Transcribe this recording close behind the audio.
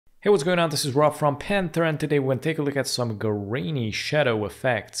Hey, what's going on? This is Rob from Panther, and today we're going to take a look at some grainy shadow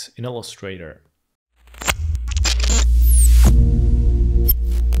effects in Illustrator.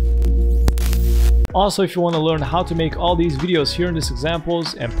 Also, if you want to learn how to make all these videos here in these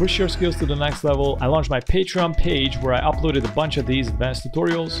examples and push your skills to the next level, I launched my Patreon page where I uploaded a bunch of these advanced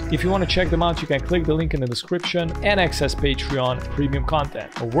tutorials. If you want to check them out, you can click the link in the description and access Patreon premium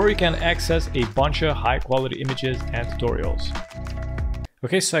content, where you can access a bunch of high quality images and tutorials.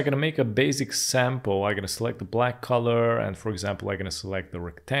 Okay, so I'm gonna make a basic sample. I'm gonna select the black color, and for example, I'm gonna select the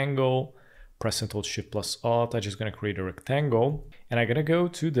rectangle, press and hold Shift plus Alt. I'm just gonna create a rectangle, and I'm gonna go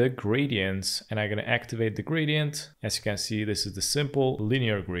to the gradients, and I'm gonna activate the gradient. As you can see, this is the simple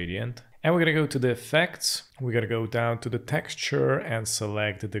linear gradient. And we're gonna go to the effects. We're gonna go down to the texture and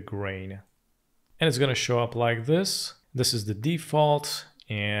select the grain. And it's gonna show up like this. This is the default.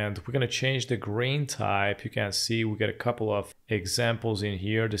 And we're going to change the grain type. You can see we get a couple of examples in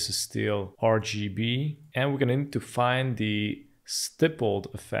here. This is still RGB. And we're going to need to find the stippled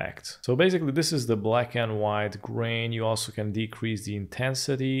effect. So basically this is the black and white grain. You also can decrease the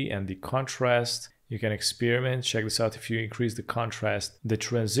intensity and the contrast. You can experiment. Check this out. If you increase the contrast, the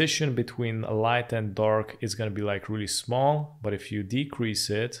transition between light and dark is going to be like really small. But if you decrease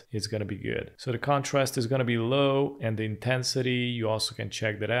it, it's going to be good. So the contrast is going to be low, and the intensity, you also can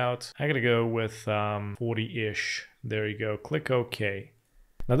check that out. I'm going to go with 40-ish. There you go. Click OK.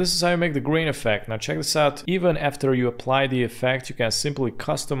 Now this is how you make the grain effect. Now check this out. Even after you apply the effect, you can simply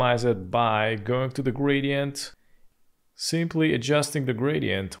customize it by going to the gradient, simply adjusting the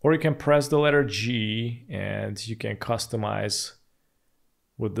gradient, or you can press the letter G and you can customize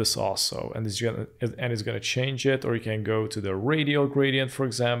with this also, and it's gonna change it. Or you can go to the radial gradient, for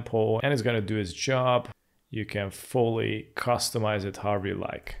example, and it's gonna do its job. You can fully customize it however you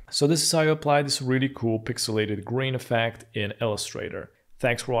like. So this is how you apply this really cool pixelated grain effect in Illustrator.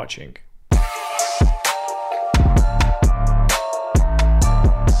 Thanks for watching.